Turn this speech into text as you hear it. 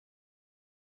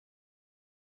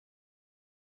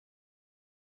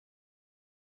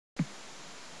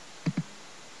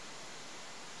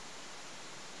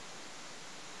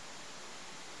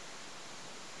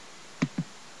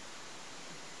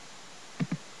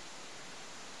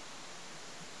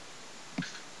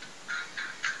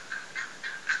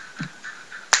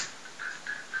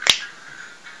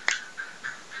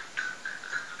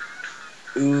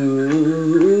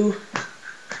Ooh.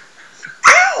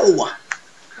 Ow!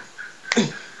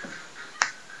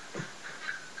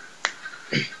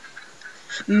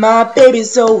 My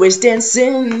baby's always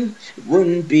dancing. It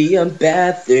wouldn't be a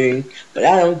bad thing, but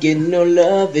I don't get no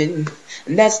loving,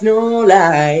 and that's no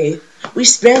lie. We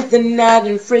spent the night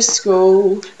in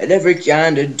Frisco at every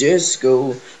kind of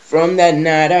disco. From that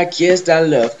night I kissed our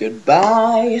love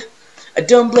goodbye. I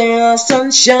don't blame it on the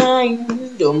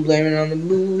sunshine, don't blame it on the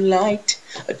moonlight,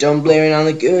 I don't blame it on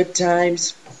the good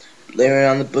times, blame it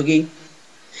on the boogie.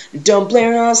 Don't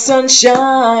blame it on the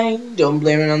sunshine, don't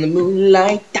blame it on the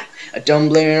moonlight, don't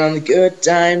blame it on the good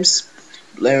times,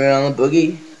 blame it on the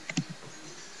boogie.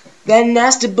 That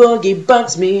nasty boogie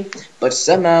bugs me, but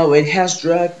somehow it has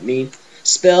drugged me.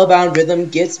 Spellbound rhythm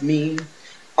gets me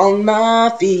on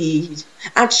my feet.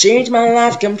 I changed my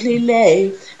life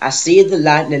completely. I see the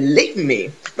lightning leave me.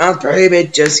 My baby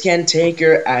just can't take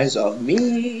her eyes off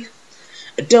me.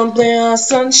 Don't blame it on the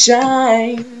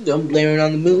sunshine, don't blame it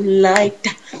on the moonlight,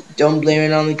 don't blame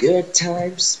it on the good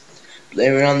times,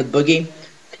 blame it on the boogie.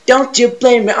 Don't you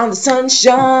blame it on the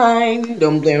sunshine,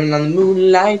 don't blame it on the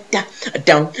moonlight,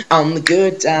 don't on the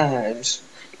good times,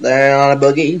 blame it on the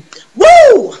boogie.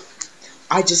 Woo!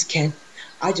 I just can't,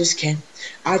 I just can't,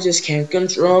 I just can't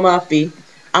control my feet.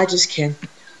 I just can't,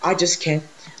 I just can't,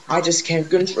 I just can't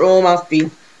control my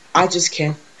feet. I just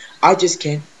can't, I just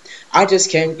can't, I just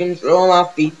can't control my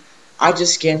feet. I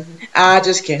just can't, I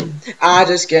just can't, I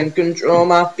just can't control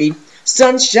my feet.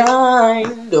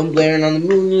 Sunshine, don't blame it on the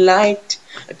moonlight.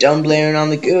 Don't blame it on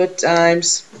the good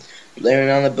times. Blame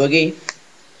it on the boogie.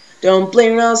 Don't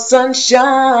blame it on the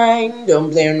sunshine, don't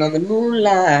blame it on the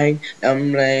moonlight,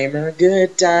 don't blame it on the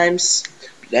good times,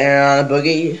 blame it on the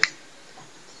boogie.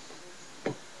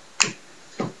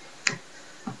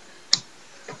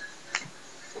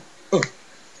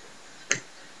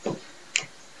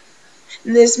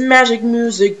 This magic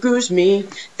music grooves me,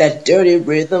 that dirty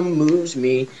rhythm moves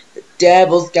me, the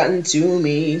devil's gotten to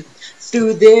me.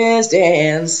 Through this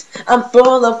dance, I'm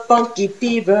full of funky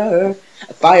fever,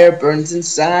 a fire burns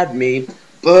inside me,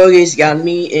 boogie's got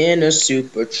me in a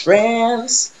super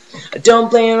trance. Don't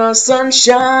blame it on the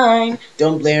sunshine,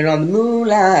 don't blame it on the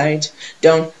moonlight,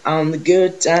 don't on the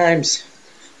good times,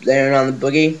 blame it on the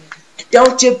boogie.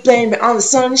 Don't you blame it on the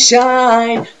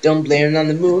sunshine, don't blame it on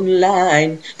the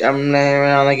moonlight, don't blame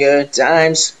it on the good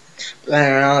times,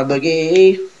 blame it on the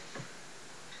boogie.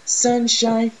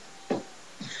 Sunshine,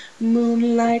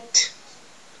 moonlight,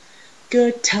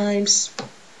 good times,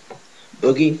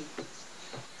 boogie.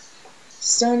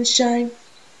 Sunshine,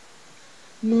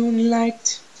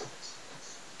 moonlight,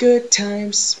 good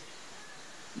times,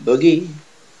 boogie.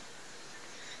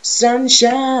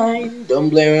 Sunshine, don't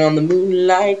blame it on the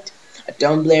moonlight,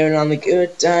 don't blame it on the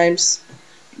good times,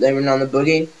 blame it on the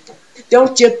boogie.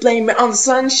 Don't you blame it on the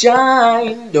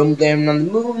sunshine, don't blame it on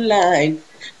the moonlight,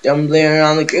 don't blame it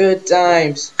on the good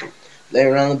times, blame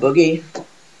it on the boogie.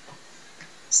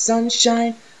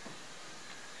 Sunshine,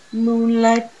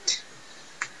 moonlight,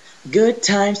 good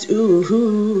times,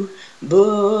 ooh,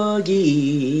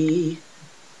 boogie.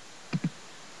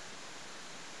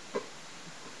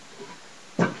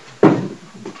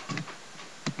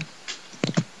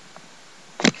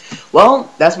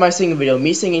 Well, that's my singing video.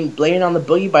 Me singing Blame It on the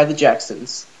Boogie by the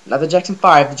Jacksons. Not the Jackson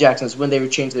 5, the Jacksons, when they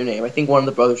would change their name. I think one of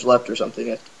the brothers left or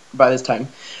something by this time.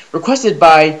 Requested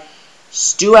by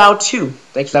Stew2.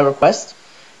 Thanks for that request.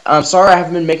 I'm sorry I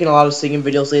haven't been making a lot of singing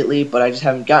videos lately, but I just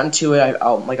haven't gotten to it.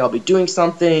 I'll be doing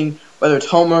something, whether it's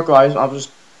homework or I'll just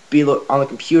be on the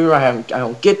computer. I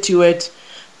don't get to it,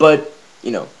 but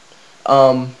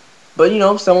someone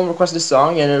requested a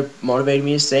song and it motivated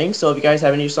me to sing. So if you guys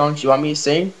have any songs you want me to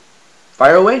sing,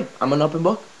 fire away. I'm an open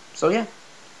book. So yeah,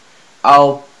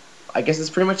 I guess that's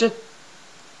pretty much it.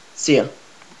 See ya.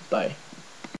 Bye.